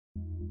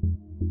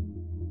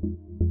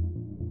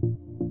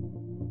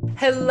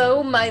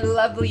Hello, my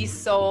lovely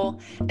soul,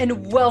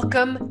 and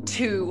welcome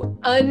to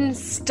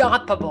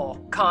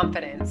Unstoppable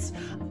Confidence.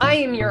 I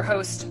am your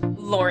host,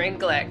 Lauren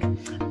Glick.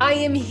 I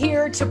am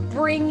here to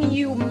bring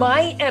you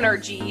my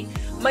energy,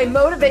 my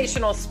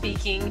motivational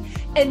speaking,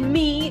 and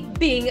me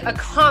being a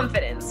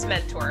confidence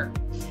mentor.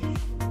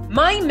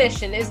 My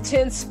mission is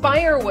to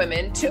inspire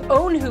women to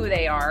own who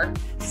they are,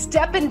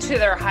 step into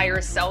their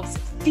higher selves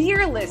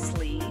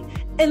fearlessly,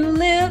 and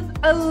live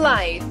a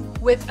life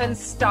with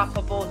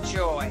unstoppable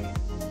joy.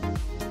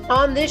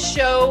 On this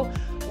show,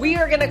 we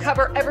are going to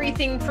cover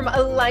everything from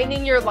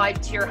aligning your life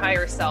to your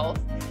higher self,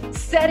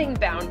 setting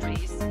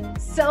boundaries,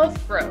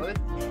 self-growth,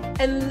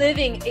 and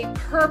living a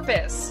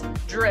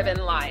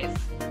purpose-driven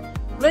life.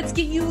 Let's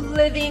get you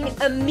living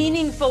a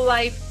meaningful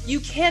life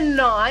you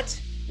cannot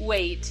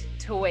wait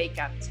to wake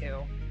up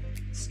to.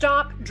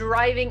 Stop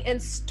driving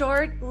and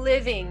start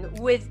living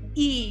with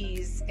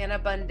ease and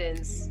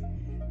abundance.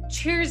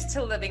 Cheers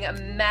to living a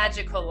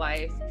magical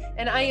life.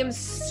 And I am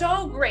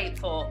so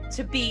grateful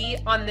to be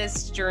on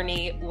this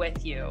journey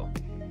with you.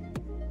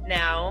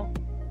 Now,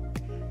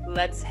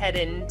 let's head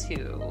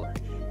into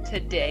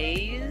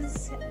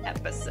today's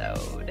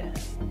episode.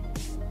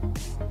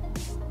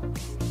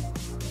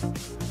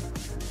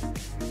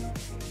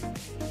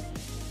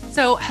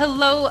 So,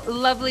 hello,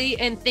 lovely,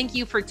 and thank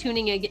you for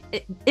tuning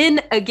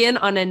in again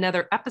on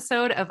another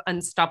episode of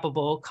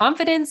Unstoppable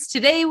Confidence.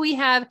 Today we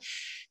have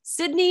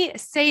Sydney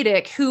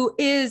Sadik, who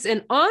is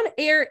an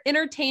on-air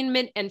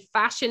entertainment and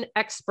fashion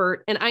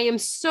expert. And I am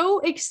so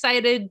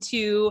excited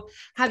to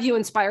have you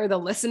inspire the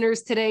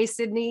listeners today,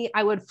 Sydney.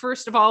 I would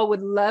first of all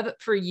would love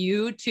for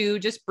you to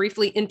just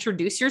briefly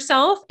introduce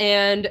yourself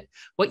and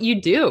what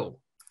you do.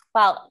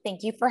 Well,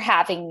 thank you for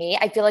having me.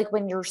 I feel like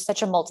when you're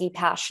such a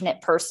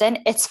multi-passionate person,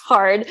 it's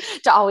hard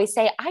to always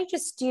say, I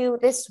just do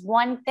this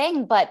one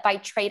thing, but by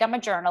trade, I'm a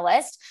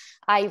journalist.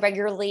 I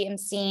regularly am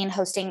seen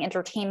hosting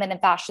entertainment and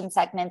fashion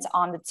segments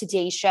on the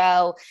Today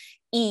Show,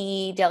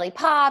 Daily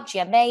Pop,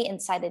 GMA,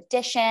 Inside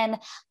Edition.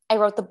 I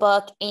wrote the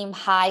book, Aim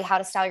High, How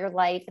to Style Your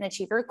Life and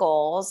Achieve Your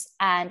Goals.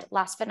 And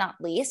last but not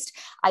least,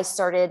 I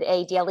started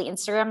a daily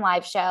Instagram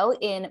live show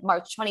in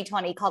March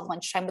 2020 called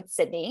Lunchtime with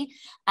Sydney.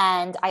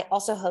 And I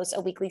also host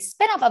a weekly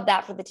spinoff of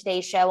that for the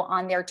Today Show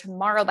on their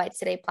Tomorrow by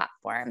Today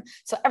platform.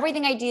 So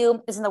everything I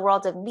do is in the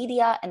world of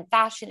media and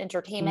fashion,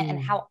 entertainment, and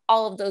how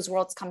all of those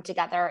worlds come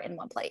together in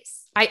one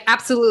place. I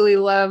absolutely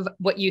love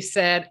what you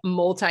said,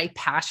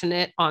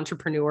 multi-passionate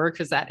entrepreneur,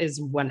 because that is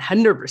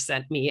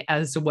 100% me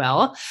as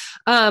well.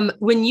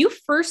 When you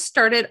first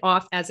started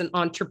off as an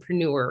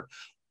entrepreneur,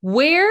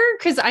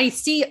 because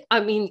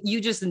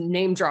you just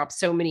name drop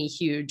so many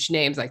huge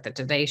names like the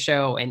Today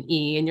Show and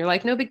and you're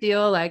like, no big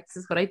deal. Like, this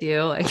is what I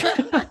do. Like,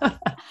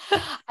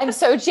 I'm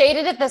so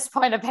jaded at this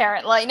point,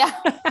 apparently. No,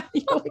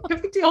 no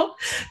big deal.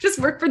 Just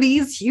work for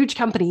these huge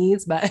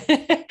companies. But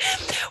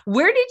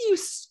where did you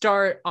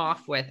start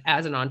off with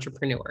as an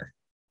entrepreneur?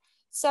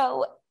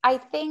 So I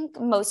think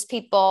most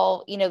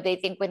people, they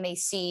think when they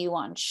see you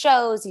on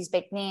shows, these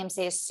big names,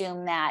 they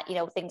assume that,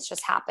 things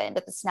just happened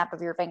at the snap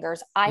of your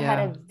fingers. I had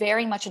a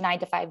very much a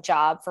 9-to-5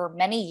 job for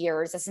many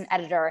years as an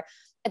editor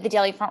at the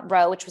Daily Front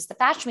Row, which was the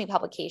Fashion Week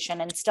publication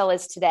and still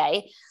is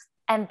today.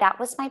 And that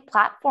was my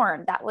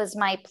platform. That was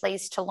my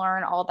place to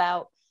learn all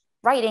about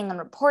writing and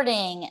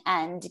reporting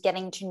and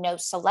getting to know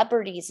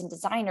celebrities and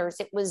designers.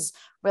 It was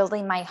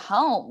really my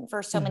home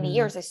for so many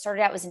years. I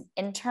started out as an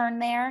intern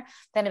there,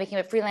 then I became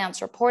a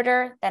freelance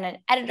reporter, then an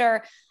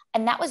editor.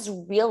 And that was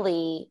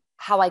really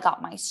how I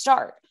got my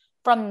start.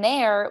 From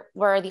there,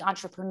 where the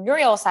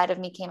entrepreneurial side of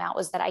me came out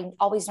was that I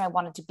always knew I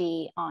wanted to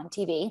be on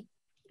TV.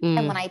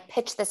 And when I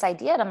pitched this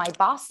idea to my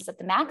bosses at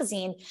the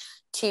magazine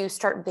to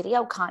start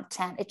video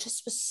content, it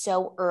just was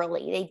so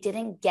early. They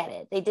didn't get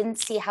it. They didn't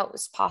see how it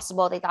was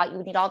possible. They thought you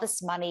would need all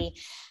this money.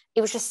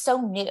 It was just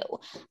so new.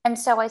 And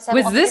so I said,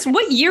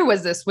 what year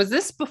was this? Was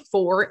this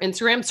before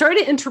Instagram? Sorry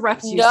to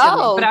interrupt you,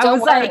 no, Sydney, but I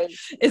was worry. like,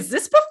 is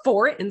this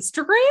before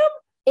Instagram?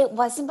 It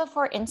wasn't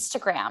before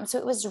Instagram. So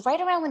it was right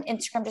around when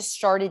Instagram just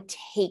started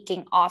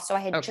taking off. So I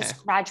had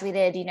just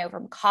graduated,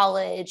 from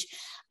college.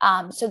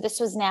 So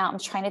this was now, I'm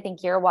trying to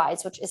think year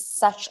wise, which is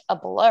such a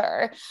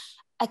blur.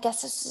 I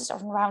guess this is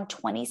around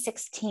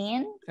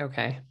 2016.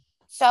 Okay.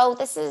 So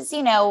this is,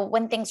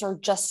 when things are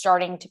just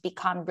starting to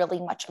become really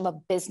much of a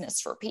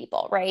business for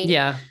people, right?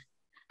 Yeah.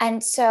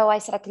 And so I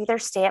said, I could either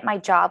stay at my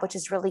job, which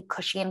is really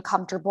cushy and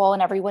comfortable,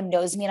 and everyone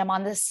knows me, and I'm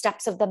on the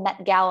steps of the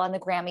Met Gala and the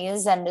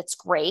Grammys, and it's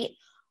great.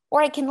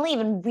 Or I can leave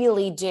and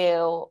really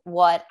do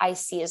what I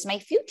see as my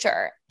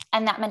future.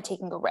 And that meant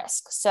taking a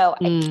risk. So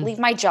I leave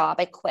my job,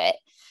 I quit.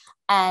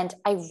 And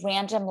I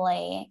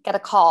randomly get a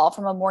call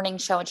from a morning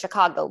show in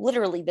Chicago,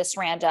 literally this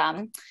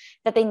random,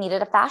 that they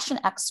needed a fashion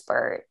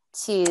expert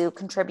to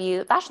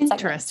contribute fashion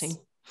segments. Interesting.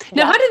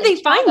 Now, how did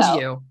they find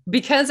you?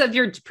 Because of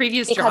your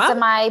previous job? Because of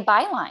my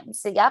bylines.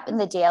 So, in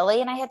the Daily.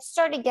 And I had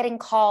started getting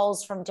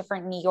calls from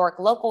different New York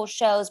local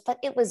shows, but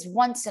it was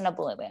once in a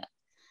blue moon.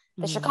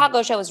 The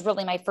Chicago show was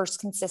really my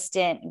first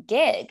consistent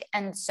gig.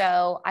 And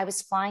so I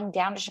was flying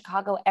down to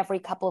Chicago every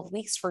couple of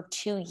weeks for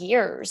 2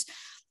 years.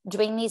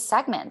 doing these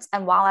segments.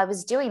 And while I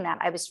was doing that,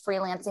 I was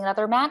freelancing in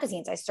other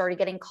magazines. I started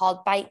getting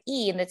called by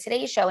E! and the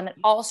Today Show, and it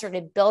all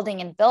started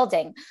building and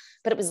building,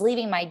 but it was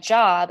leaving my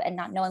job and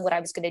not knowing what I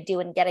was going to do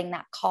and getting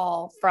that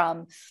call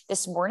from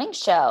this morning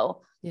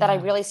show that I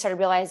really started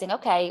realizing,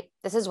 okay,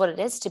 this is what it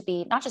is to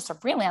be not just a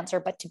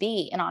freelancer, but to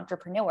be an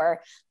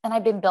entrepreneur. And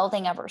I've been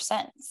building ever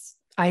since.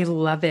 I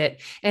love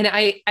it. And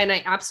I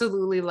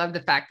absolutely love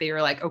the fact that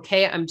you're like,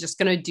 okay, I'm just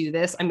going to do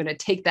this. I'm going to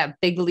take that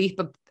big leap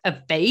of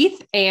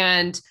faith,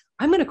 and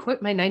I'm going to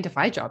quit my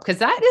 9-to-5 job. Cause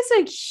that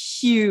is a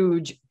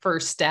huge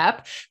first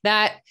step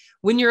that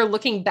when you're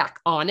looking back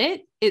on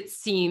it, it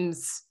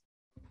seems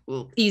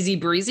easy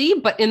breezy,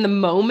 but in the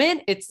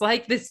moment, it's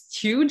like this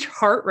huge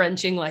heart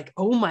wrenching, like,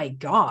 oh my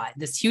God,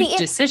 this huge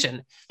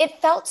decision.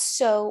 It felt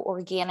so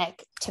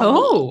organic to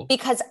me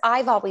because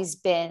I've always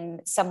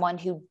been someone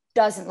who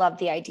doesn't love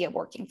the idea of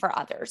working for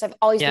others. I've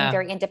always been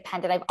very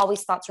independent. I've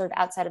always thought sort of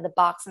outside of the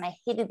box. And I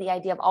hated the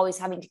idea of always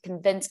having to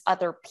convince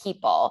other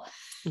people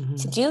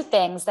to do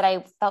things that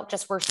I felt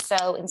just were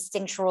so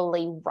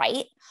instinctually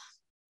right.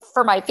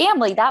 For my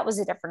family, that was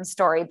a different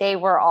story. They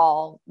were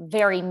all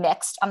very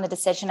mixed on the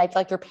decision. I feel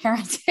like your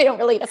parents, they don't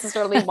really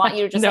necessarily want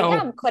you to just say, yeah,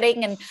 I'm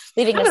quitting and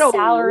leaving a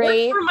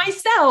salary for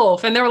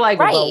myself. And they were like,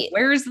 well,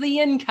 where's the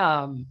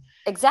income?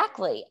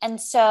 Exactly. And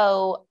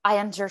so I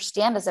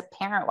understand as a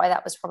parent why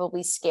that was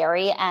probably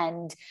scary.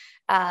 And,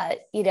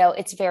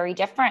 it's very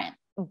different,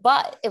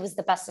 but it was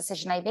the best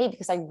decision I made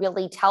because I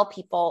really tell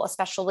people,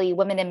 especially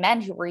women and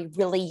men who were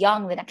really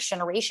young, the next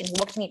generation who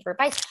look to me for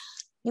advice,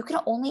 you can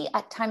only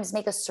at times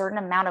make a certain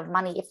amount of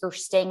money if you're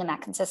staying in that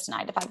consistent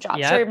 9-to-5 job.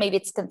 Yep. Sure, maybe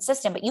it's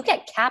consistent, but you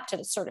get capped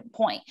at a certain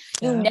point.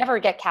 You never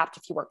get capped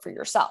if you work for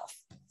yourself.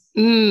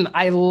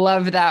 I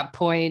love that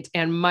point.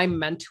 And my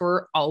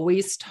mentor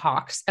always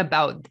talks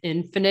about the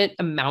infinite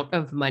amount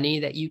of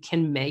money that you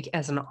can make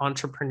as an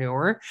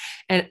entrepreneur.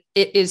 And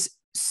it is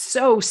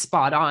so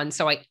spot on.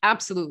 So I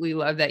absolutely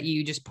love that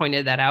you just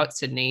pointed that out,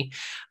 Sydney,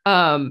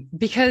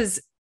 because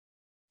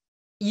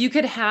you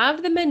could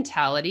have the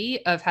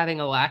mentality of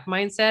having a lack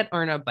mindset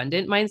or an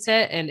abundant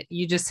mindset. And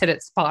you just hit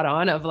it spot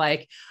on of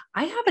like,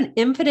 I have an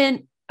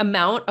infinite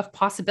amount of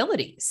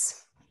possibilities.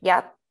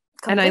 Yep.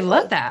 Completely. And I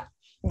love that.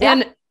 Yeah.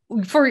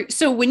 And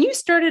so when you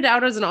started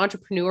out as an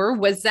entrepreneur,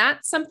 was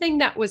that something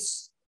that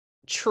was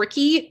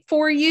tricky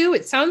for you?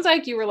 It sounds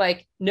like you were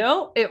like,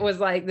 no, it was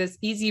like this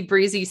easy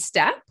breezy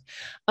step.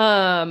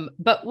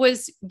 But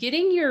was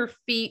getting your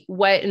feet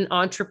wet in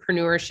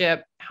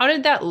entrepreneurship, how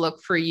did that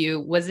look for you?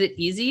 Was it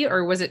easy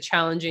or was it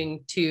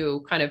challenging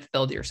to kind of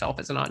build yourself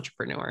as an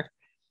entrepreneur?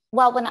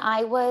 Well, when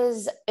I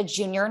was a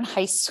junior in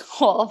high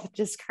school, which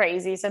is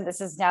crazy. So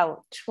this is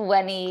now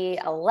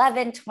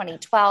 2011,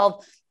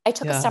 2012. I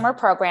took a summer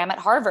program at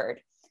Harvard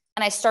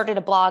and I started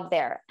a blog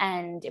there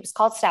and it was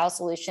called Style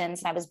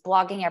Solutions. And I was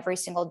blogging every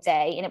single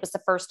day. And it was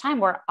the first time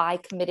where I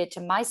committed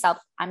to myself,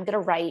 I'm going to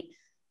write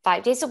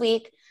 5 days a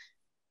week,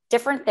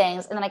 different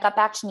things. And then I got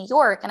back to New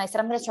York and I said,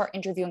 I'm going to start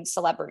interviewing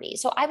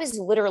celebrities. So I was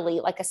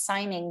literally like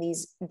assigning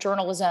these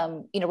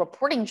journalism,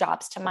 reporting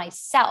jobs to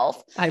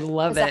myself. I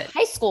love it. As a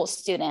high school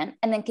student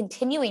and then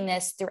continuing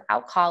this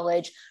throughout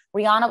college.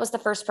 Rihanna was the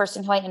first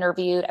person who I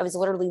interviewed. I was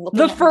literally looking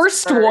at the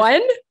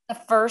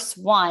first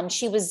one.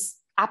 She was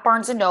at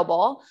Barnes and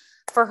Noble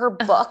for her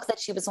book that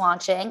she was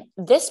launching.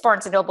 This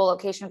Barnes and Noble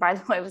location, by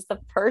the way, was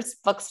the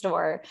first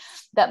bookstore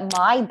that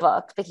my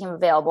book became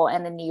available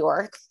in New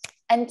York.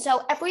 And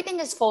so everything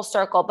is full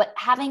circle, but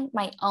having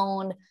my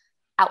own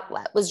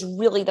outlet was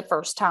really the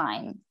first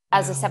time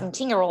as a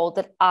 17-year-old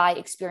that I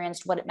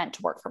experienced what it meant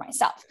to work for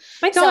myself.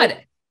 My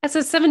God, as a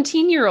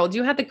 17-year-old,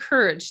 you had the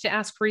courage to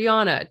ask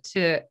Rihanna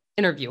to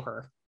interview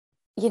her.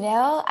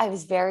 I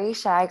was very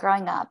shy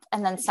growing up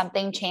and then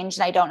something changed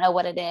and I don't know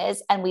what it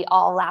is. And we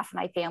all laugh in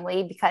my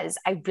family because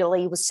I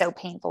really was so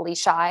painfully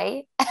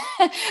shy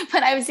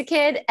when I was a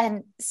kid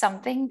and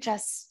something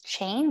just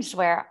changed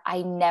where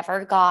I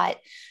never got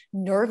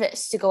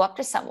nervous to go up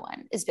to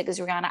someone as big as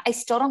Rihanna. I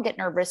still don't get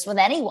nervous with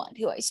anyone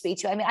who I speak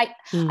to. I mean,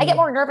 I get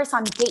more nervous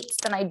on dates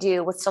than I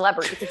do with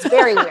celebrities. It's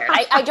very weird.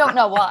 I don't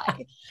know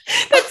why.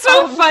 That's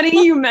so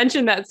funny you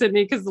mentioned that,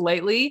 Sydney, because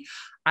lately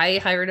I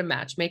hired a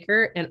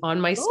matchmaker and on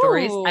my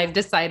stories, I've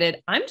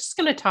decided I'm just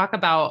going to talk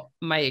about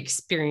my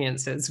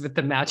experiences with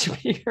the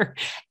matchmaker.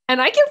 And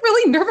I get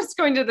really nervous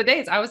going to the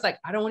dates. I was like,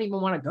 I don't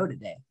even want to go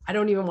today. I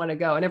don't even want to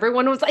go. And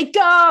everyone was like,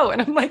 go.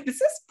 And I'm like, this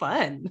is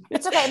fun.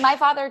 It's okay. My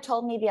father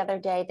told me the other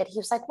day that he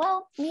was like,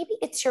 well, maybe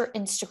it's your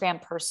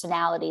Instagram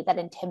personality that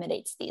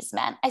intimidates these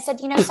men. I said,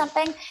 you know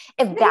something,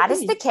 if that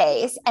is the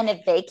case, and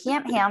if they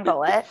can't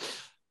handle it,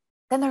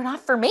 then they're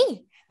not for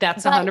me.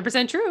 That's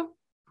 100% true.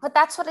 But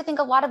that's what I think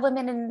a lot of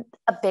women in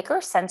a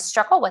bigger sense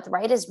struggle with,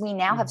 right? Is we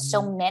now have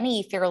so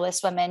many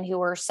fearless women who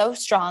are so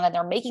strong and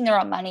they're making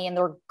their own money and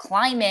they're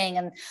climbing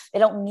and they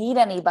don't need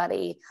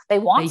anybody. They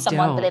want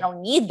someone, but they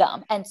don't need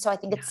them. And so I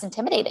think it's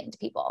intimidating to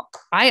people.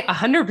 I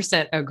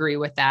 100% agree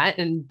with that.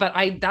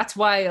 But that's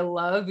why I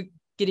love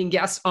getting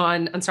guests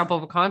on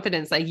Unstoppable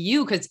Confidence like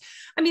you. Cause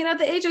I mean, at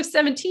the age of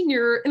 17,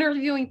 you're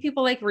interviewing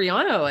people like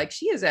Rihanna, like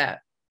she is at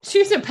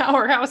she's a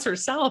powerhouse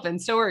herself,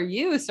 and so are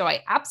you. So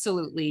I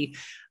absolutely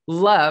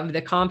love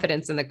the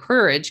confidence and the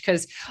courage,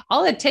 because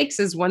all it takes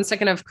is 1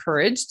 second of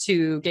courage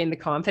to gain the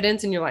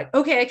confidence. And you're like,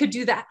 okay, I could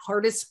do that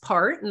hardest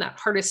part. And that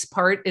hardest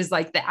part is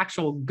like the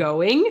actual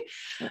going.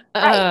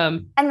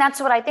 Right. And that's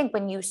what I think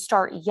when you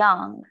start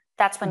young,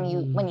 that's when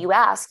you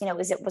ask,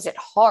 was it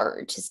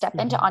hard to step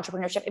into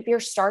entrepreneurship? If you're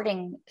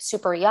starting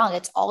super young,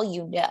 it's all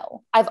you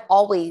know. I've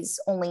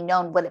always only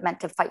known what it meant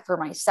to fight for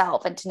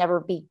myself and to never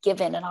be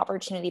given an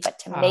opportunity, but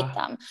to make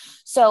them.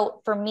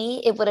 So for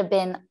me, it would have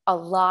been a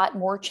lot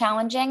more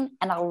challenging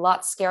and a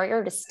lot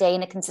scarier to stay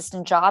in a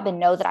consistent job and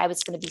know that I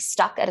was going to be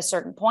stuck at a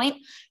certain point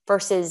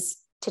versus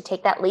to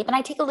take that leap. And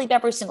I take a leap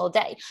every single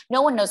day.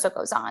 No one knows what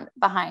goes on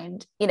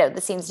behind,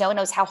 the scenes. No one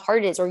knows how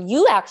hard it is, or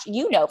you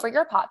actually, for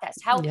your podcast,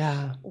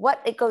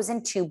 what it goes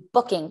into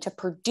booking to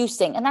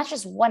producing. And that's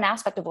just one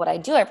aspect of what I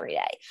do every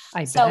day.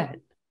 I bet.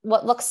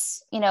 What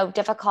looks,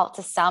 difficult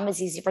to some is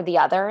easy for the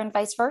other, and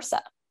vice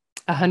versa.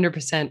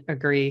 100%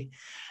 agree.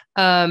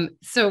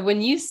 So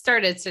when you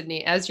started,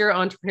 Sydney, as your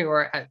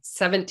entrepreneur at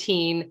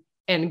 17,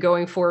 and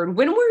going forward,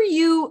 when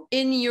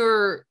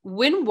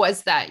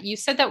was that? You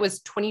said that was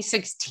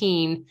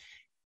 2016,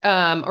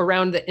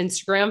 around the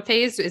Instagram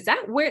phase. Is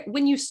that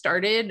when you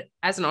started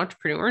as an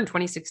entrepreneur in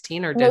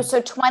 2016 or no?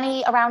 So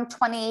around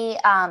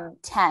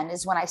 2010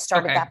 is when I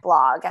started that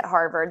blog at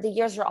Harvard. The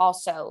years are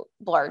also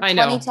blurred.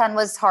 2010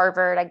 was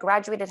Harvard. I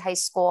graduated high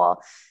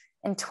school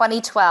in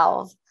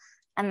 2012,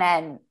 and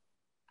then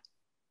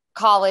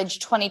college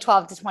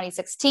 2012 to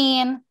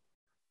 2016.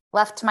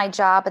 Left my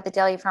job at the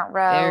Daily Front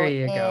Row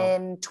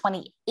in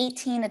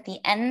 2018 at the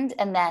end.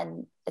 And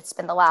then it's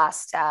been the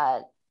last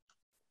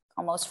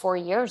almost 4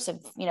 years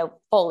of,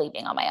 fully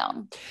being on my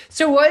own.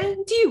 So what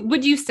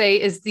would you say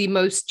is the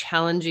most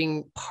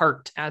challenging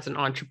part as an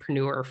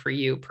entrepreneur for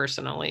you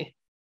personally?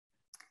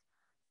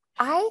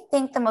 I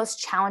think the most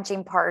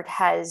challenging part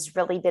has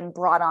really been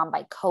brought on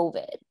by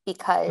COVID,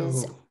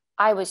 because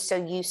I was so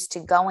used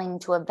to going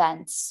to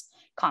events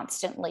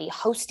constantly,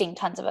 hosting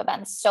tons of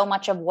events. So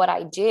much of what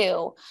I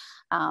do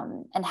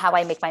and how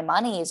I make my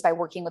money is by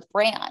working with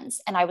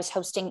brands. And I was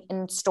hosting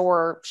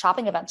in-store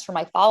shopping events for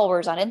my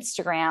followers on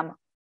Instagram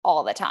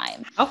all the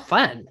time. Oh,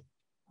 fun.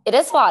 It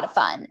is a lot of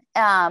fun.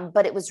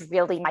 But it was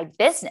really my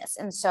business.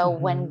 And so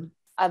when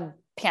a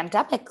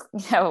pandemic,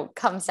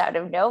 comes out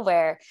of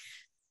nowhere,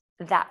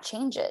 that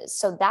changes.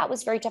 So that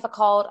was very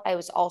difficult. I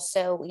was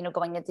also,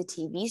 going into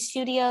TV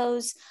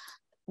studios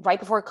right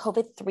before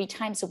COVID 3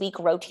 times a week,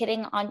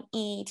 rotating on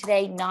E!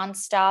 Today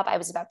nonstop. I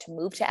was about to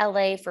move to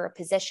LA for a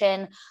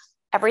position.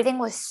 Everything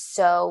was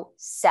so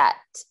set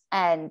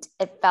and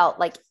it felt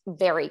like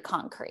very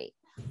concrete.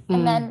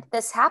 And then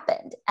this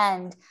happened,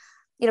 and,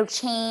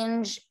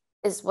 change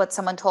is what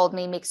someone told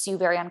me makes you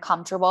very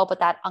uncomfortable,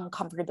 but that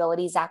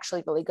uncomfortability is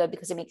actually really good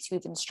because it makes you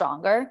even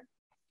stronger.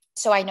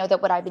 So I know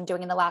that what I've been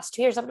doing in the last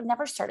 2 years, I would have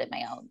never started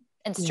my own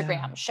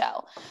Instagram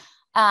show.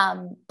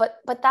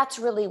 But that's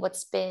really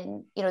what's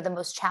been, the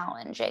most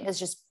challenging, is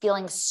just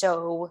feeling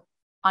so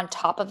on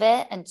top of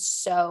it and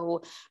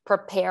so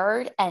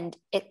prepared, and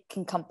it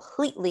can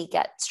completely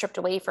get stripped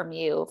away from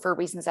you for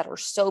reasons that are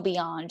so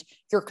beyond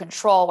your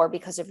control or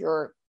because of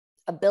your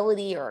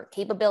ability or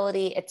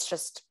capability. It's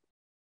just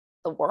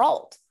the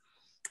world.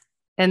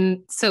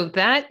 And so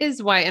that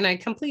is why, and I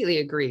completely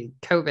agree,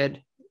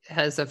 COVID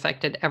has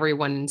affected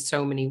everyone in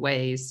so many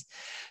ways.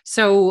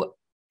 So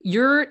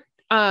your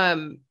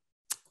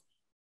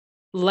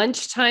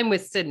Lunchtime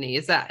with Sydney,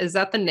 is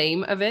that the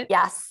name of it?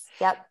 Yes.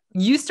 Yep.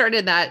 You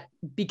started that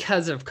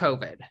because of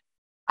COVID.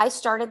 I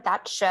started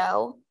that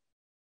show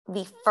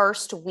the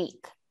first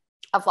week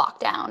of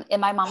lockdown in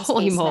my mom's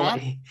basement.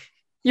 Moly.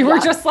 You were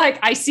just like,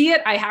 I see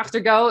it, I have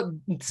to go.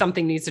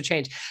 Something needs to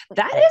change.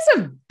 That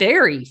is a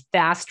very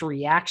fast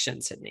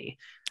reaction, Sydney.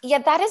 Yeah,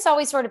 that has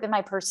always sort of been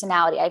my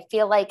personality. I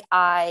feel like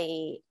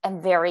I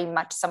am very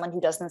much someone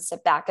who doesn't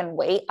sit back and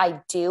wait.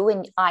 I do.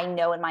 And I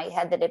know in my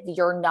head that if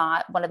you're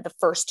not one of the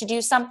first to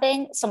do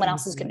something, someone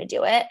else is going to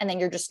do it. And then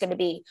you're just going to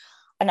be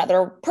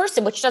another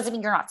person, which doesn't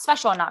mean you're not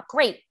special and not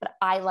great, but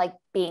I like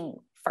being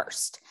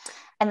first.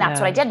 And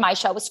that's what I did. My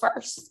show was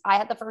first. I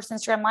had the first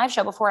Instagram live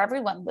show before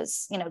everyone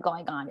was,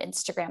 going on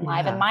Instagram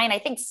live. And mine, I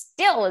think,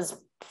 still is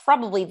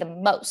probably the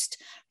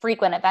most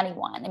frequent of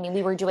anyone. I mean,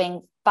 we were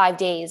doing 5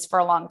 days for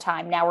a long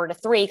time. Now we're to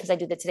 3 because I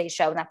do the Today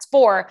Show, and that's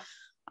 4.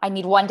 I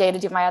need 1 day to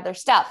do my other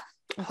stuff.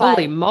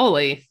 Holy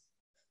moly.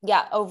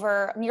 Yeah.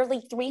 Over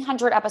nearly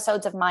 300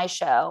 episodes of my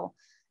show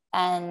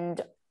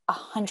and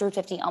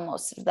 150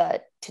 almost of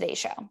the Today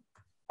Show.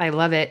 I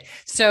love it.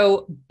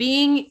 So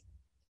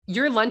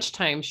your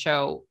Lunchtime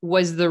show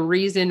was the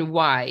reason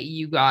why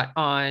you got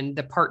on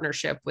the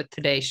partnership with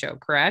Today Show,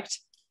 correct?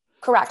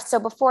 Correct. So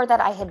before that,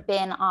 I had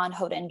been on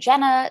Hoda and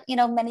Jenna,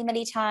 many,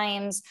 many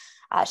times,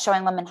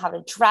 showing women how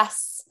to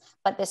dress.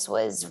 But this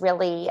was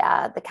really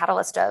the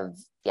catalyst of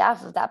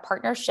that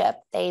partnership.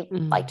 They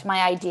liked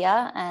my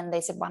idea and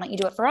they said, why don't you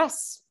do it for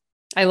us?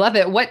 I love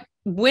it. What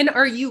when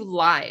are you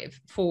live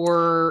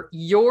for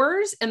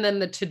yours and then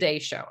the Today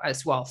Show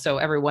as well? So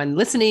everyone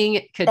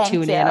listening could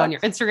tune in on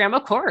your Instagram,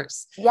 of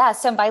course. Yeah.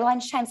 So my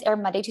Lunchtimes air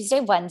Monday, Tuesday,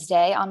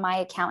 Wednesday on my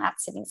account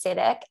at Sydney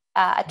Sadik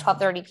at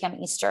 12:30 p.m.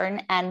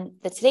 Eastern. And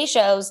the Today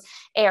Shows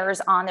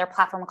airs on their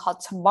platform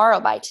called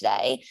Tomorrow by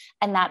Today.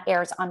 And that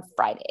airs on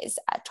Fridays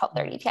at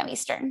 12:30 p.m.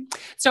 Eastern.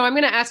 So I'm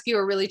going to ask you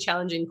a really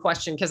challenging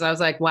question because I was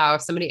like, wow,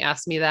 if somebody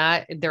asked me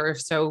that, there are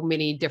so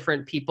many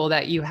different people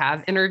that you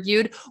have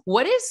interviewed.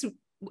 What is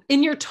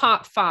in your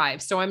top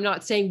 5? So I'm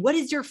not saying what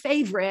is your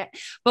favorite,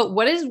 but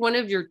what is one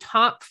of your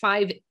top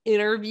 5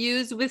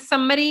 interviews with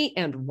somebody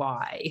and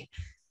why?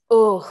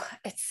 Oh,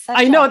 it's such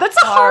I know that's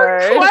a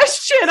hard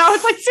question. I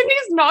was like,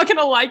 Sydney's not going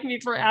to like me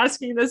for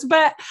asking this,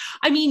 but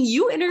I mean,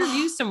 you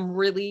interview some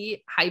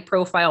really high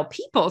profile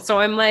people. So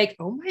I'm like,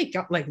 oh my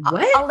God, like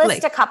what? I'll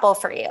list a couple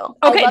for you.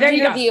 Okay, I there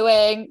you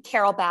interviewing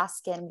Carol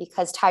Baskin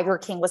because Tiger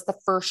King was the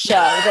first show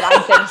that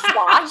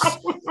I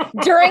binge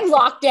watched during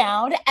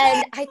lockdown.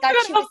 And I thought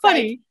she was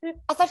funny.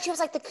 I thought she was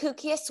like the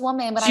kookiest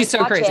woman when She's I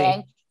was watching.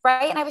 Crazy.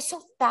 Right. And I was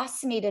so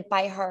fascinated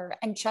by her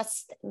and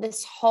just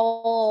this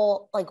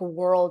whole like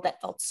world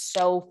that felt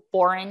so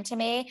foreign to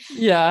me.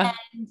 Yeah.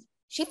 And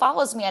she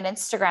follows me on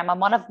Instagram. I'm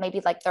one of maybe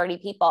like 30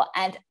 people.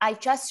 And I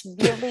just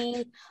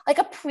really like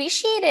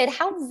appreciated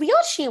how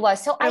real she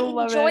was. So I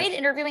enjoyed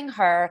interviewing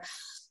her.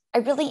 I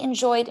really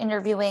enjoyed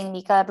interviewing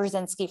Mika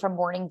Brzezinski from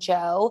Morning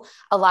Joe.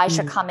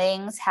 Elijah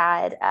Cummings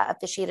had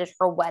officiated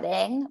her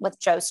wedding with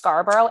Joe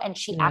Scarborough. And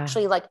she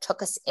actually like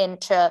took us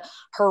into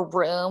her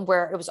room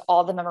where it was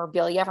all the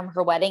memorabilia from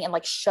her wedding and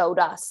like showed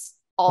us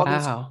all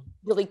these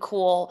really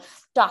cool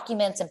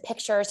documents and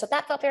pictures. So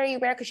that felt very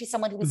rare because she's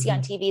someone who we see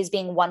on TV as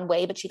being one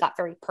way, but she got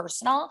very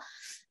personal.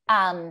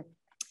 I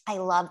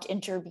loved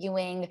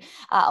interviewing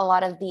a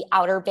lot of the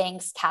Outer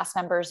Banks cast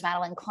members,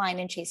 Madeline Klein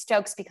and Chase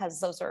Stokes, because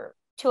those are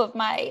 2 of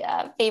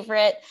my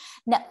favorite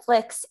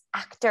Netflix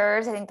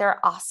actors. I think they're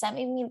awesome.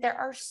 I mean, there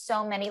are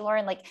so many,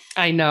 Lauren. Like,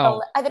 I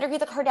know. I've interviewed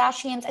the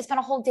Kardashians. I spent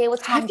a whole day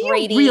with Tom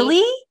Brady.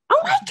 Really?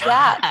 Oh my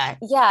God.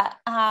 Yeah.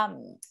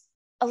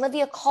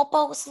 Olivia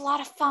Culpo was a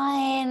lot of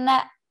fun.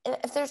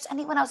 If there's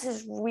anyone else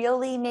who's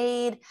really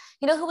made,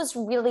 who was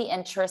really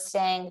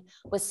interesting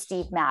was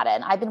Steve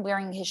Madden. I've been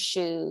wearing his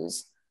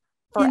shoes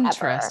forever.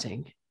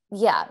 Interesting.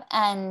 Yeah.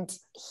 And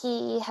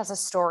he has a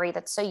story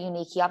that's so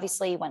unique. He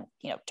obviously went,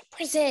 to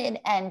prison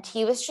and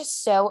he was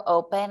just so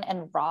open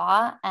and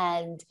raw.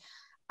 And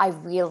I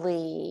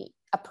really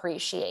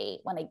appreciate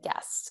when a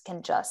guest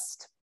can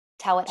just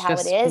tell it how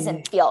it is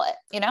and feel it,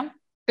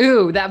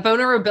 Ooh, that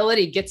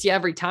vulnerability gets you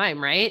every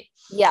time, right?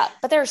 Yeah.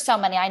 But there are so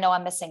many. I know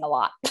I'm missing a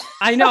lot.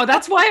 I know.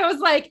 That's why I was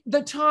like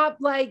the top,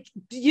 like,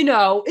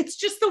 it's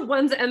just the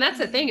ones. And that's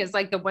the thing is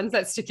like the ones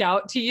that stick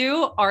out to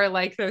you are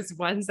like those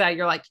ones that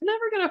you're like, you're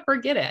never going to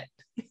forget it.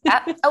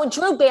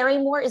 Drew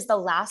Barrymore is the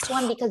last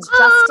one because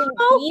Justin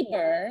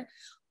Bieber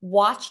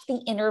watched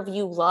the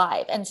interview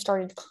live and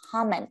started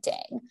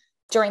commenting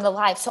during the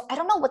live. So I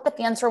don't know what the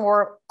fans were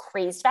more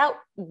crazed about,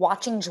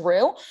 watching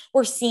Drew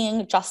or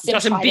seeing Justin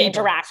try to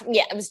interact.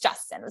 Yeah, it was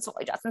Justin. It was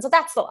totally Justin. So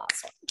that's the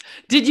last one.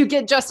 Did you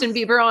get Justin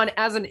Bieber on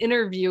as an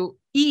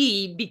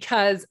interviewee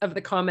because of the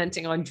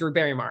commenting on Drew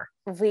Barrymore?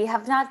 We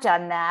have not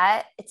done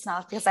that. It's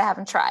not because I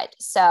haven't tried.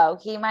 So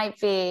he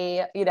might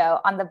be,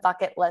 on the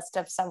bucket list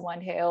of someone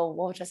who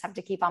we'll just have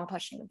to keep on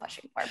pushing and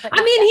pushing for. But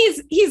I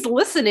mean, he's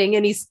listening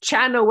and he's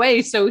chatting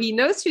away. So he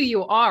knows who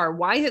you are.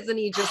 Why isn't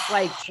he just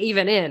like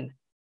caving in?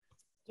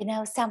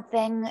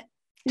 Something,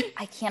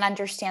 I can't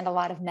understand a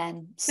lot of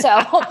men. So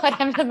I'll put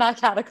him in that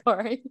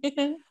category.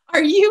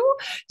 Do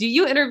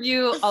you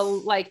interview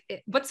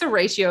what's the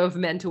ratio of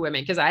men to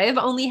women? Because I have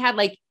only had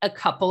like a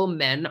couple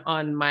men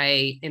on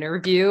my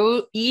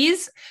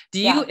interviewees. Do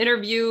you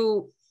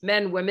interview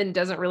men, women,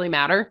 doesn't really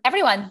matter?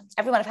 Everyone.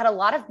 I've had a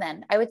lot of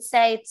men. I would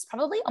say it's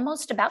probably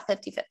almost about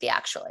 50-50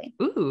 actually.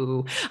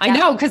 Ooh, I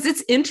know. Cause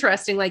it's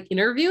interesting. Like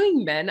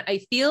interviewing men, I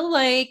feel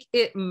like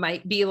it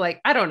might be like,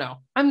 I don't know.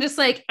 I'm just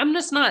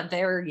not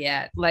there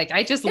yet. Like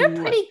they're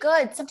pretty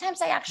good. Sometimes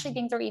I actually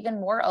think they're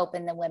even more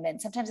open than women.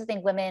 Sometimes I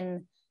think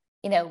women,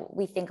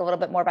 we think a little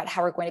bit more about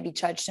how we're going to be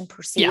judged and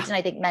perceived. Yeah. And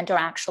I think men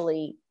don't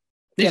actually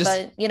give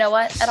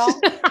at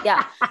all.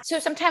 Yeah. So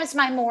sometimes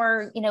my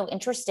more,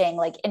 interesting,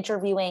 like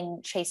interviewing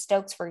Chase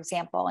Stokes, for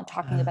example, and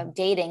talking about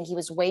dating, he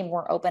was way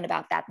more open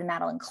about that than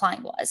Madeline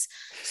Klein was.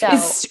 So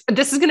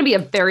this is going to be a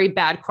very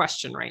bad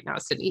question right now,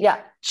 Sydney.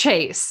 Yeah.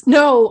 Chase.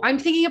 No, I'm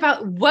thinking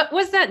about what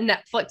was that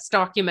Netflix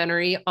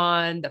documentary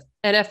on the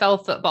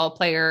NFL football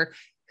player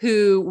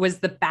who was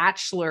the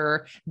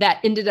bachelor that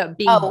ended up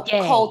being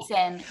gay?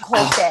 Colton.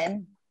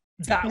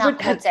 Not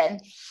Colton.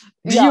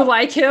 Do you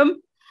like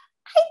him?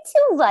 I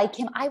do like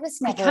him. I was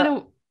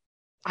never.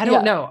 I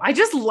don't know. I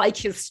just like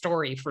his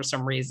story for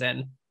some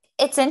reason.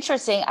 It's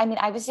interesting. I mean,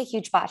 I was a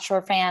huge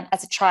Bachelor fan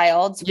as a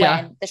child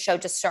when the show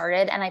just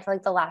started. And I feel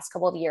like the last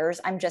couple of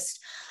years, I'm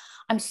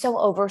so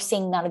over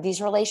seeing none of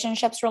these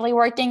relationships really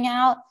working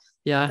out.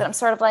 Yeah. That I'm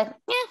sort of like,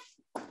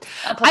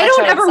 I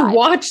don't ever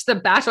watch The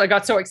Bachelor. I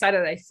got so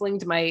excited. I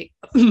flinged my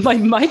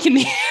mic in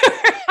the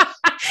air.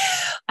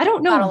 I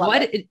don't know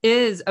what it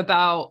is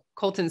about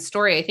Colton's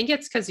story. I think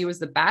it's because he was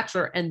the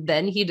Bachelor and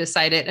then he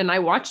decided, and I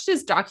watched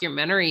his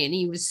documentary and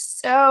he was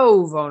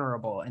so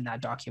vulnerable in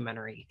that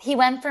documentary. He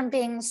went from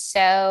being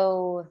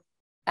so,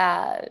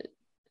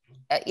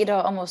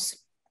 almost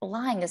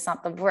lying is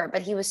not the word,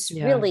 but he was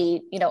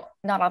really,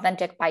 not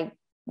authentic by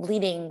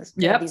leading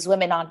these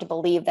women on to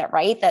believe that,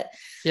 right?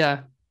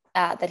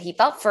 That he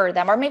felt for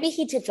them, or maybe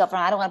he did feel for them.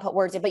 I don't want to put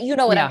words in, but you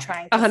know what I'm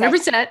trying to 100%.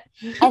 say.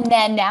 And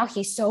then now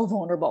he's so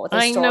vulnerable with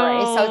his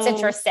story. So it's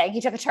interesting. He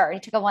took a turn. He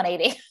took a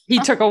 180. He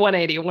took a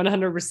 180,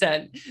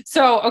 100%.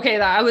 So, okay,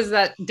 that was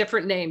that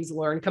different names,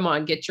 Lauren. Come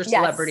on, get your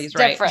celebrities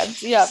right.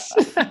 Different. Yep.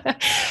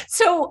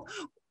 So,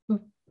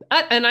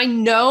 and I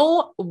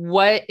know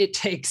what it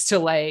takes to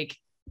like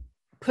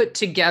put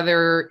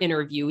together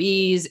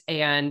interviewees.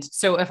 And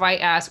so if I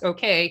ask,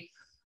 okay,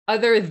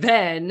 other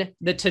than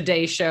the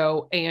Today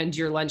Show and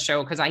your lunch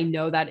show, because I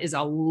know that is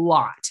a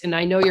lot. And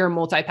I know you're a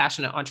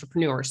multi-passionate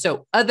entrepreneur.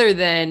 So other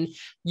than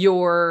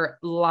your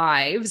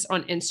lives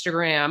on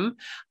Instagram,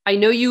 I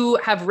know you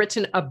have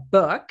written a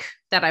book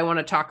that I want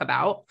to talk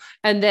about.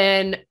 And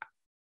then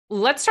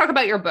let's talk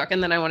about your book.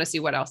 And then I want to see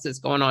what else is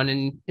going on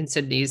in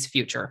Sydney's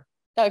future.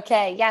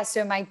 Okay. Yeah.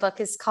 So my book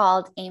is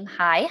called Aim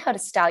High, How to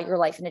Style Your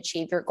Life and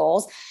Achieve Your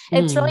Goals.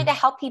 It's really to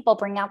help people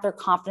bring out their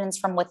confidence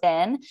from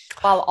within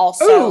while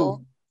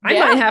also... I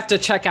might have to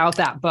check out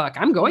that book.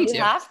 I'm going to.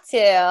 You have to.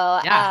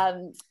 Yeah.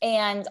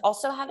 And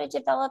also how to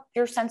develop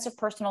your sense of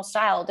personal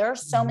style. There are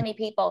so many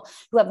people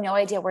who have no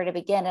idea where to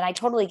begin. And I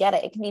totally get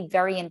it. It can be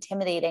very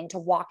intimidating to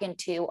walk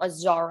into a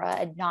Zara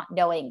and not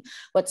knowing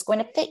what's going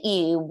to fit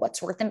you,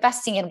 what's worth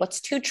investing in,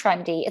 what's too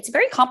trendy. It's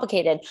very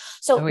complicated.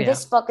 So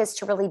this book is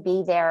to really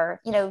be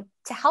there,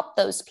 to help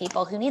those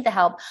people who need the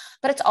help,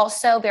 but it's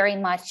also very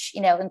much,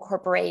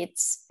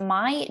 incorporates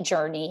my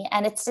journey.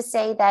 And it's to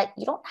say that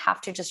you don't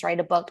have to just write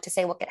a book to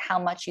say, look at how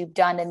much you've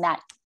done and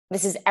that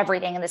this is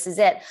everything and this is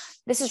it.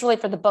 This is really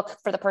for the book,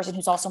 for the person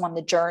who's also on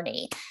the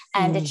journey.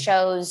 And it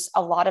shows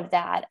a lot of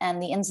that and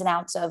the ins and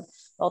outs of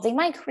building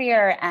my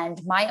career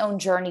and my own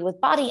journey with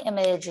body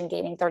image and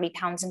gaining 30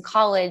 pounds in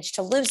college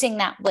to losing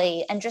that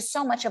weight and just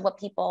so much of what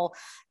people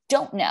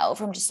don't know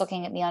from just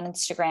looking at me on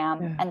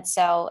Instagram. Yeah. And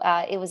so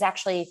it was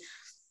actually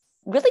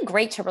really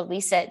great to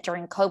release it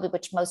during COVID,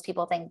 which most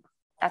people think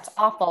that's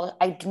awful.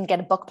 I didn't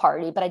get a book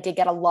party, but I did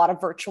get a lot of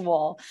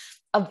virtual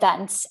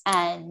events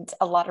and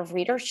a lot of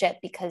readership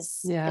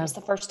because it was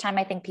the first time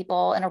I think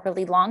people in a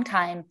really long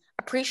time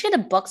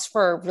appreciated books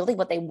for really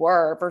what they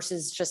were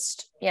versus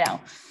just,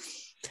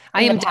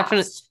 I am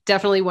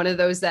definitely one of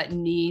those that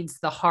needs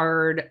the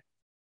hard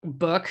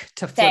book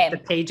to flip the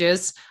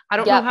pages. I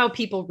don't know how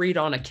people read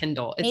on a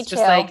Kindle. It's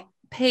just like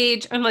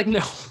page. I'm like,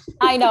 no.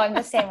 I know. I'm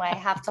the same way. I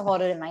have to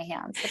hold it in my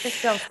hands. It just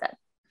feels good.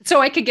 So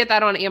I could get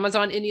that on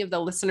Amazon. Any of the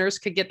listeners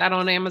could get that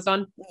on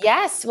Amazon.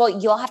 Yes. Well,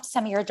 you'll have to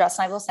send me your address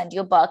and I will send you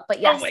a book, but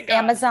yes,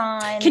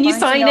 Amazon. Can you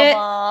sign it?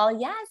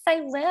 Yes,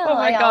 I will. Oh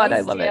my God.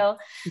 I love it.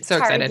 I'm so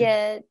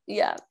excited.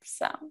 Yeah.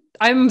 So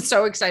I'm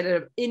so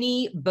excited.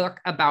 Any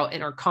book about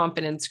inner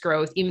confidence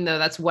growth, even though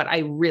that's what I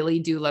really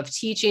do love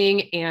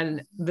teaching.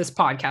 And this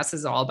podcast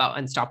is all about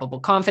unstoppable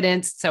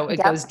confidence. So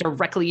it goes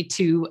directly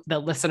to the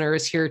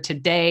listeners here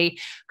today.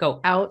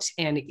 Go out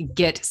and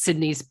get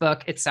Sydney's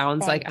book. It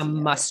sounds like a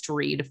must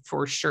read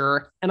for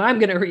sure. And I'm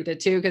going to read it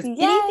too, because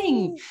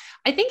anything,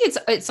 I think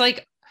it's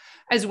like,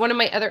 as one of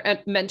my other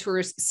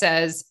mentors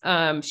says,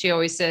 she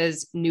always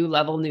says, new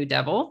level, new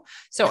devil.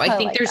 So I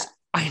think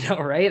I know,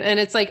 right? And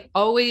it's like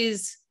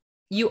always,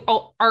 you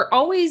are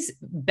always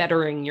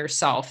bettering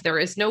yourself. There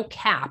is no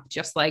cap,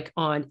 just like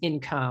on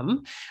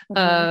income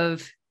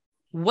of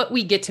what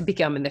we get to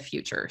become in the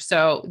future.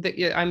 So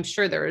I'm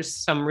sure there's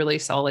some really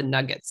solid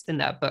nuggets in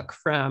that book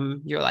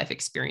from your life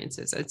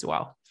experiences as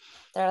well.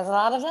 There's a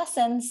lot of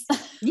lessons.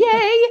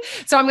 Yay.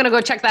 So I'm going to go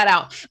check that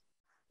out.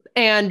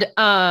 And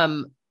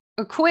a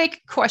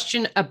quick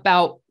question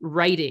about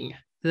writing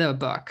the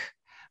book.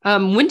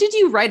 When did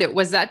you write it?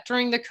 Was that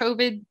during the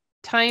COVID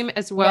time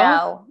as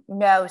well?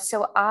 No.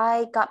 So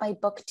I got my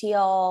book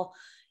deal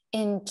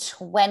in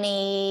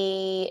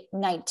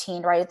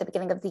 2019, right at the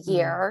beginning of the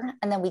year.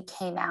 And then we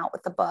came out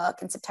with the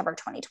book in September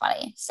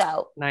 2020.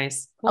 So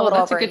nice. Well,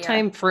 that's a good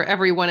time for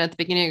everyone at the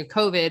beginning of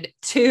COVID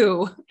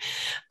to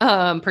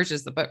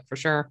purchase the book for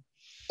sure.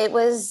 It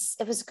was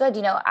good.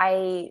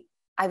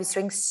 I was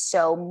doing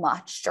so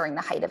much during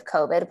the height of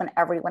COVID when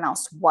everyone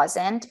else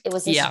wasn't. It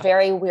was this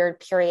very weird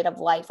period of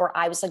life where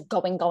I was like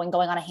going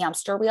on a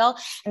hamster wheel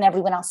and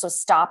everyone else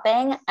was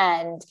stopping.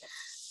 And,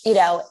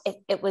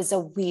 it was a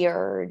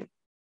weird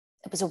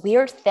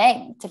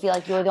thing to feel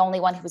like you were the only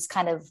one who was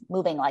kind of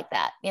moving like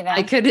that.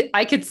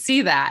 I could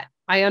see that.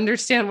 I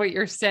understand what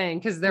you're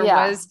saying. Cause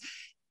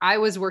I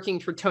was working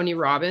for Tony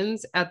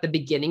Robbins at the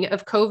beginning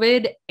of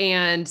COVID,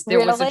 and there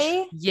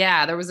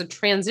was a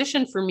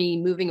transition for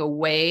me moving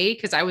away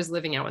because I was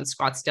living out in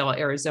Scottsdale,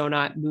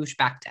 Arizona, moved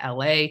back to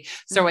LA.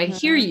 So I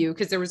hear you,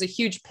 because there was a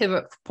huge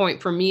pivot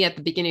point for me at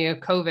the beginning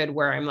of COVID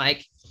where I'm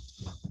like,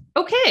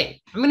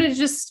 okay, I'm going to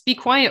just be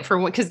quiet for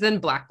one, because then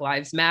Black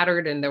Lives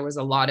Mattered. And there was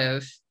a lot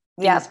of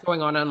things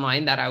going on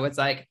online that I was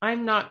like,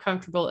 I'm not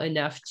comfortable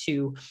enough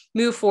to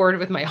move forward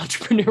with my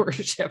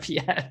entrepreneurship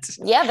yet.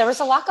 Yeah, there was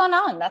a lot going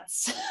on.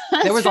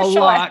 There was a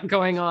lot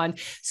going on.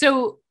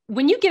 So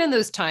when you get in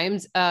those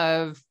times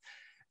of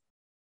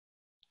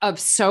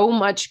so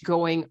much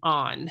going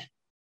on,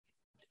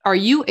 are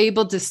you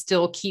able to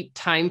still keep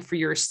time for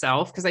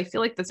yourself? Because I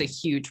feel like that's a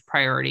huge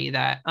priority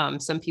that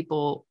some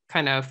people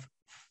kind of.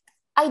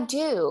 I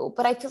do,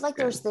 but I feel like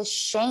there's this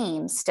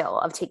shame still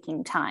of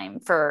taking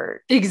time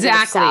for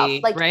exactly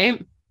yourself. Like,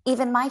 right.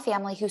 Even my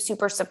family, who's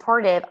super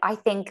supportive, I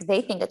think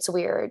they think it's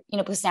weird,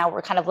 because now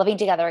we're kind of living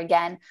together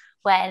again.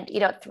 When,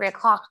 at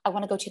 3:00, I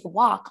want to go take a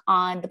walk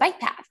on the bike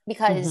path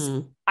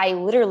because I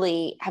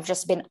literally have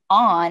just been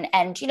on.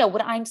 And,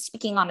 when I'm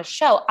speaking on a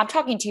show, I'm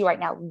talking to you right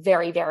now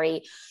very,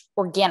 very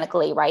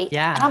organically, right?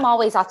 Yeah. And I'm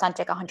always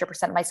authentic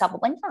 100% of myself.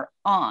 But when you're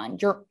on,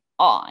 you're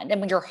on. And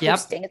when you're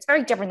hosting, it's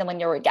very different than when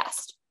you're a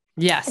guest.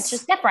 Yes. It's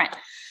just different.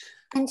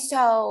 And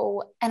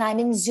I'm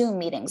in Zoom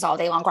meetings all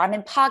day long, or I'm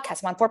in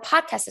podcasts. I'm on 4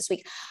 podcasts this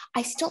week.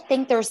 I still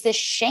think there's this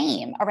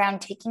shame around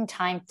taking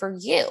time for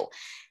you.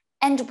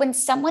 And when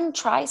someone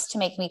tries to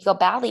make me feel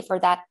badly for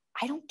that,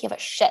 I don't give a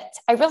shit.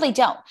 I really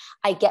don't.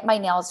 I get my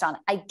nails done.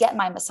 I get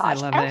my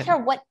massage. I don't care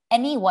what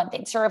anyone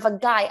thinks, or if a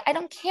guy, I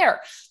don't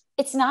care.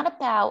 It's not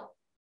about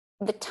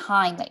the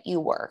time that you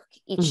work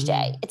each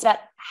day. It's about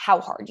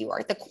how hard you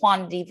work, the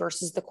quantity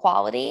versus the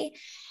quality.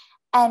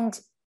 And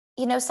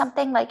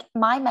something like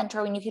my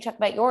mentor, when you keep talking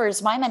about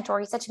yours, my mentor,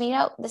 he said to me,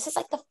 this is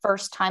like the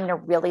first time in a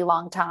really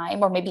long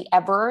time, or maybe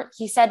ever,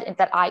 he said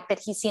that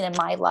he's seen in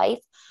my life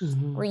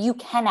where you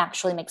can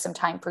actually make some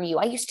time for you.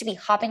 I used to be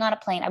hopping on a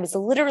plane. I was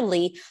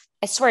literally,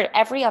 I swear,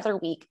 every other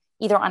week,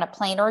 either on a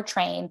plane or a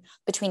train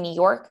between New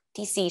York,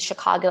 DC,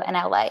 Chicago, and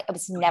LA. I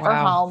was never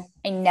home.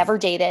 I never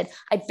dated.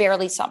 I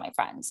barely saw my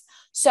friends.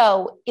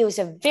 So it was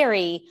a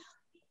very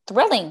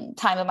thrilling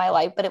time in my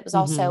life, but it was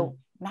also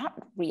not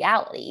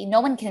reality. No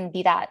one can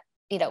be that,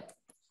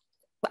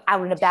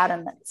 out and about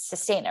and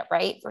sustain it,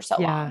 right, for so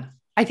long.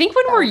 I think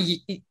when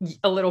we're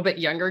a little bit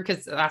younger,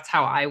 because that's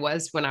how I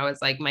was when I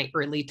was like my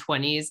early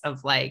 20s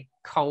of like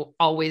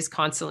always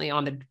constantly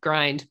on the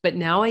grind. But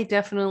now I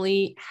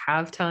definitely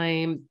have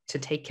time to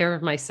take care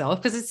of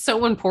myself because it's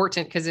so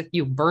important. Because if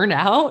you burn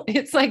out,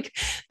 it's like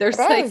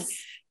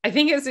I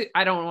think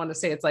I don't want to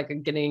say it's like a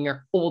getting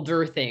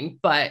older thing,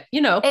 but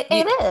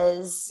it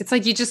is. It's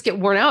like you just get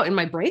worn out and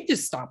my brain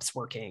just stops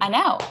working. I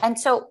know. And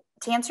so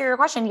to answer your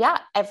question,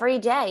 every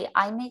day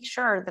I make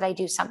sure that I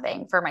do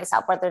something for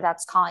myself, whether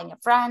that's calling a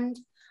friend,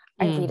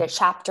 I read a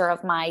chapter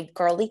of my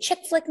girly chick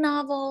flick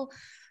novel,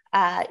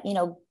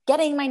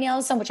 getting my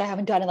nails done, which I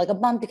haven't done in like a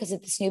month because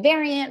of this new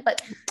variant,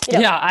 but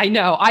yeah, I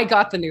know. I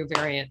got the new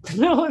variant.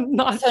 No,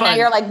 not so fun. Now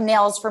you're like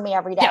nails for me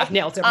every day. Yeah,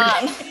 nails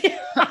every day.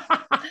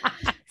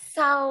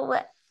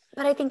 But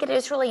I think it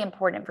is really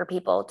important for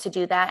people to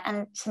do that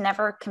and to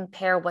never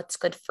compare what's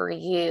good for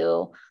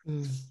you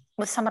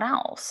with someone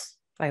else.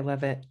 I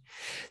love it.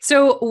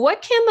 So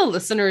what can the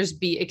listeners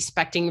be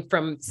expecting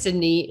from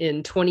Sydney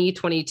in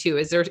 2022?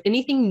 Is there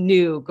anything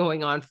new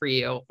going on for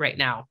you right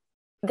now?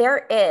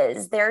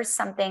 There's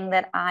something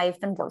that I've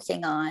been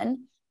working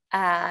on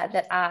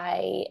that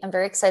I am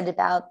very excited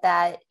about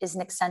that is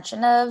an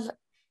extension of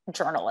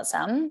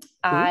journalism.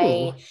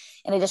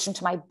 In addition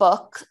to my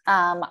book,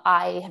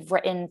 I have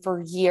written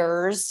for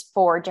years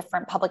for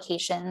different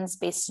publications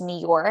based in New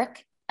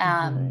York,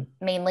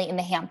 mainly in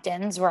the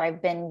Hamptons, where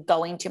I've been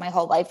going to my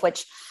whole life,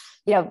 which,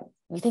 you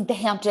think the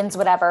Hamptons,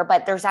 whatever,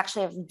 but there's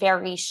actually a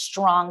very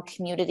strong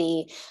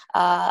community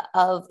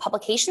of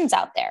publications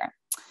out there.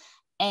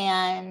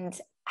 And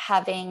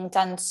having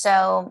done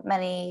so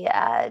many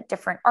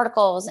different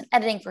articles and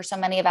editing for so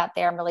many of out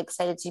there, I'm really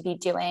excited to be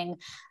doing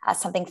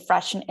something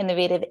fresh and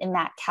innovative in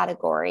that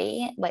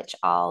category, which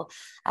I'll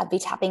be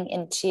tapping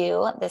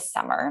into this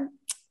summer.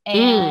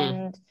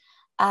 And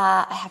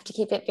I have to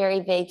keep it very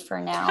vague for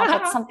now,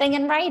 but something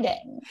in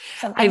writing.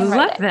 I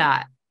love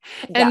that.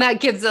 And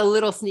that gives a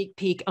little sneak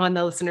peek on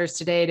the listeners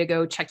today to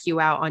go check you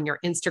out on your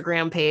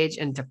Instagram page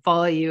and to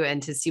follow you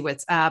and to see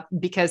what's up,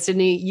 because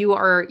Sydney,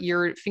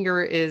 your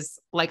finger is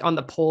like on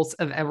the pulse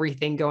of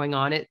everything going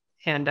on.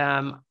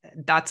 And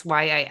that's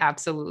why I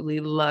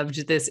absolutely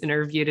loved this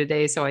interview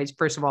today. So I,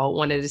 first of all,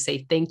 wanted to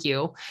say thank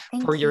you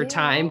for your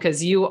time,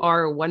 because you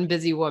are one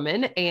busy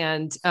woman.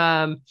 And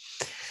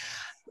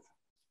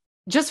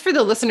just for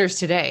the listeners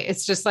today,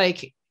 it's just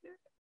like,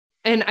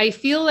 and I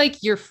feel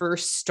like your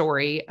first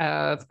story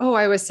of,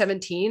 I was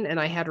 17 and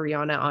I had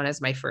Rihanna on as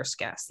my first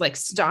guest. Like,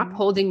 stop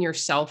holding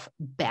yourself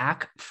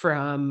back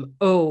from,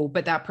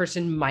 but that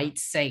person might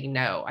say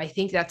no. I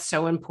think that's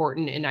so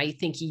important. And I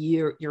think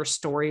your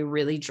story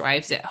really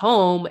drives it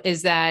home,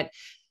 is that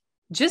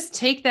just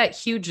take that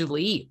huge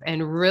leap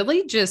and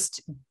really just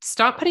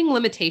stop putting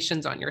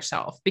limitations on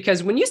yourself.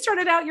 Because when you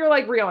started out, you're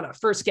like, Rihanna,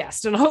 first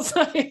guest. And I was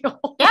like,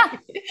 yeah,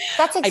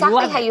 that's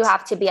exactly how you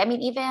have to be. I mean,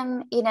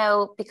 even,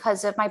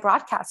 because of my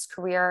broadcast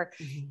career,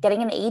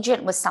 getting an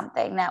agent was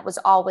something that was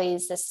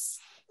always this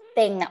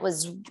thing that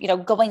was,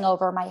 going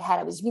over my head.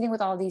 I was meeting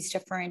with all these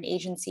different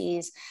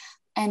agencies,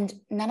 and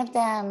none of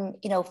them,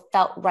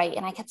 felt right.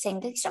 And I kept saying,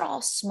 these are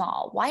all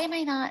small. Why am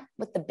I not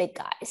with the big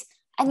guys?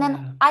 And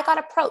then I got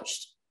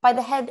approached by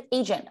the head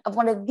agent of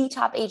one of the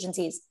top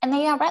agencies, and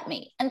they rep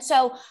me. And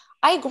so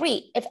I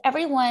agree. If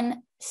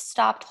everyone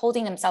stopped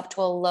holding themselves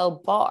to a low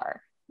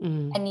bar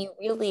and you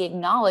really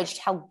acknowledged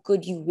how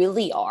good you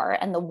really are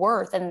and the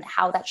worth and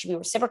how that should be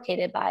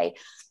reciprocated by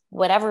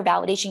whatever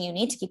validation you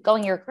need to keep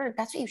going your career,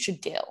 that's what you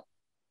should do.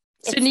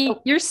 Sydney,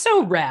 you're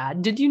so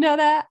rad. Did you know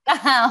that?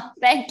 Oh,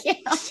 thank you.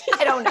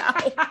 I don't know.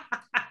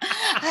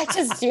 I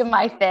just do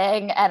my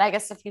thing. And I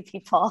guess a few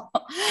people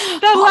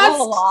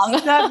follow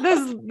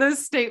along.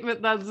 This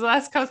statement, the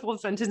last couple of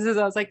sentences,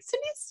 I was like,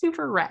 Sydney's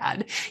super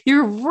rad.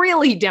 You're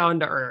really down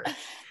to earth.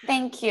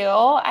 Thank you.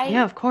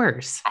 Yeah, of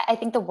course. I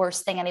think the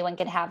worst thing anyone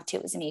can have too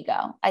is an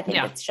ego. I think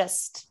it's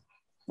just,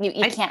 you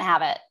can't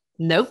have it.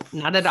 Nope,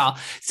 not at all.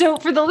 So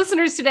for the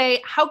listeners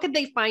today, how could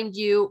they find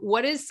you?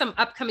 What is some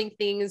upcoming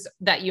things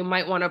that you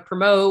might want to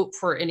promote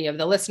for any of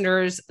the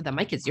listeners? The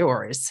mic is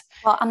yours.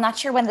 Well, I'm not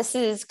sure when this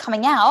is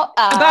coming out.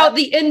 About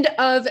the end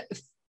of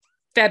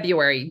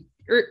February,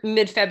 or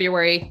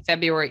mid-February,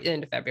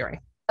 end of February.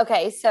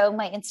 Okay, so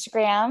my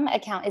Instagram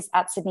account is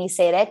at Sydney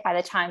Sadek. By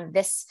the time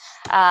this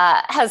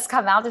has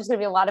come out, there's going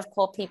to be a lot of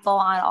cool people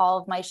on all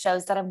of my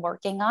shows that I'm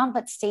working on,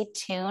 but stay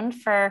tuned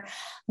for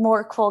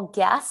more cool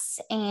guests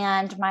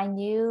and my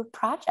new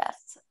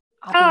projects.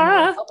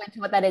 I'll be open to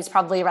what that is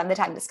probably around the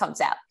time this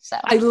comes out. So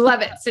I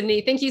love it,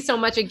 Sydney. Thank you so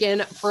much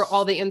again for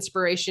all the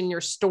inspiration.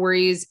 Your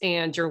stories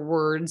and your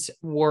words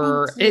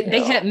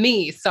they hit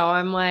me. So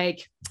I'm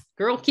like,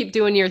 girl, keep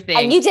doing your thing.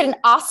 And you did an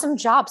awesome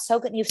job. So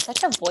good. You have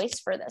such a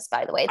voice for this,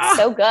 by the way. It's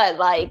so good.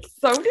 Like,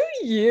 so do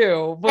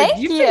you. But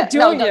you've been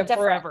doing it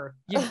forever.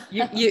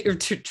 You're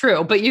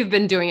true, but you've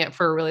been doing it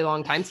for a really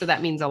long time. So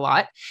that means a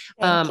lot.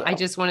 I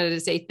just wanted to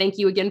say thank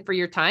you again for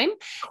your time.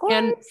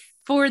 And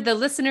for the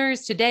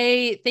listeners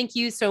today, thank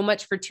you so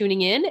much for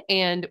tuning in,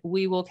 and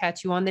we will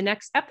catch you on the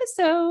next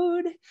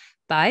episode.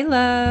 Bye,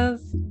 love.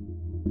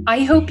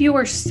 I hope you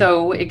are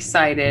so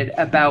excited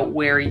about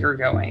where you're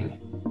going,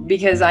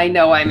 because I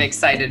know I'm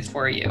excited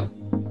for you.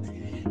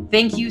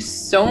 Thank you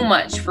so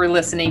much for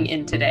listening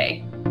in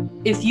today.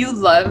 If you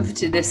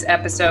loved this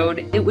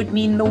episode, it would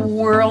mean the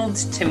world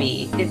to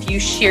me if you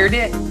shared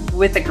it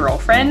with a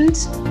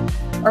girlfriend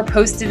or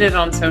posted it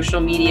on social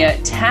media.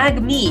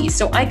 Tag me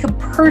so I could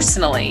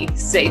personally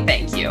say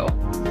thank you.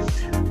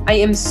 I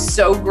am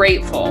so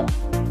grateful.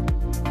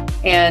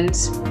 And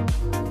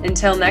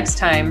until next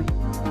time,